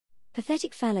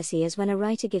Pathetic fallacy is when a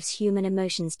writer gives human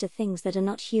emotions to things that are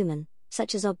not human,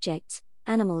 such as objects,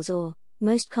 animals or,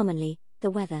 most commonly, the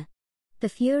weather. The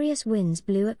furious winds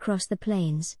blew across the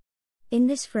plains. In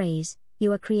this phrase,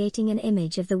 you are creating an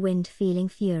image of the wind feeling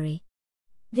fury.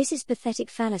 This is pathetic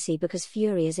fallacy because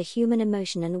fury is a human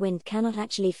emotion and wind cannot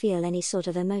actually feel any sort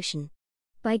of emotion.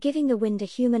 By giving the wind a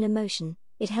human emotion,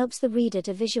 it helps the reader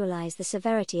to visualize the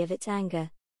severity of its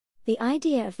anger. The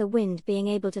idea of the wind being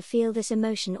able to feel this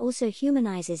emotion also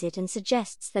humanizes it and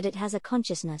suggests that it has a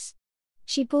consciousness.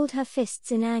 She balled her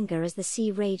fists in anger as the sea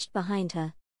raged behind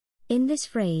her. In this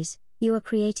phrase, you are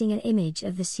creating an image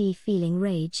of the sea feeling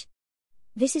rage.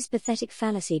 This is pathetic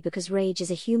fallacy because rage is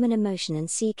a human emotion and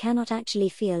sea cannot actually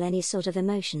feel any sort of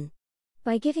emotion.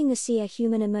 By giving the sea a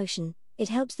human emotion, it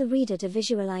helps the reader to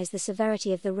visualize the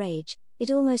severity of the rage.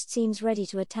 It almost seems ready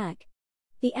to attack.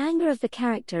 The anger of the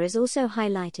character is also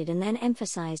highlighted and then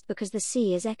emphasized because the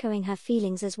sea is echoing her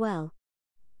feelings as well.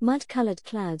 Mud-colored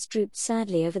clouds drooped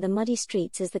sadly over the muddy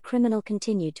streets as the criminal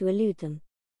continued to elude them.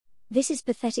 This is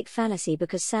pathetic fallacy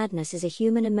because sadness is a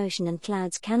human emotion and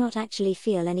clouds cannot actually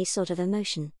feel any sort of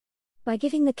emotion. By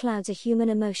giving the clouds a human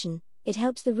emotion, it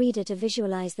helps the reader to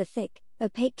visualize the thick,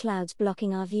 opaque clouds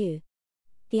blocking our view.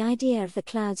 The idea of the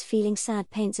clouds feeling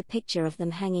sad paints a picture of them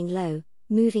hanging low,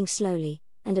 moving slowly,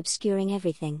 and obscuring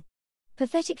everything.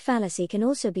 Pathetic fallacy can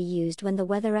also be used when the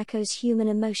weather echoes human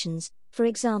emotions. For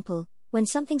example, when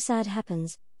something sad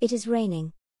happens, it is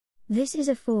raining. This is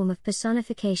a form of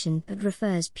personification but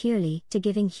refers purely to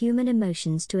giving human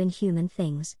emotions to inhuman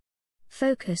things.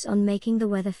 Focus on making the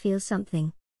weather feel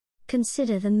something.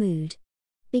 Consider the mood.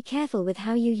 Be careful with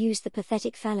how you use the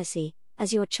pathetic fallacy,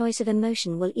 as your choice of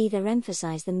emotion will either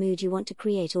emphasize the mood you want to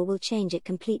create or will change it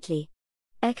completely.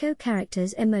 Echo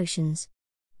characters' emotions.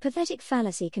 Pathetic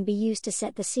fallacy can be used to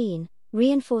set the scene,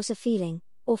 reinforce a feeling,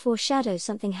 or foreshadow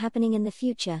something happening in the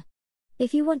future.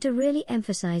 If you want to really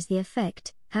emphasize the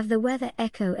effect, have the weather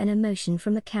echo an emotion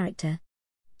from a character.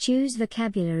 Choose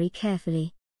vocabulary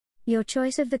carefully. Your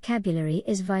choice of vocabulary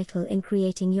is vital in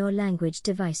creating your language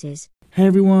devices. Hey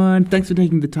everyone, thanks for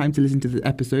taking the time to listen to this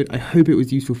episode. I hope it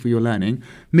was useful for your learning.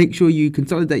 Make sure you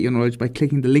consolidate your knowledge by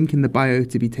clicking the link in the bio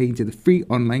to be taken to the free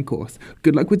online course.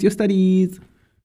 Good luck with your studies!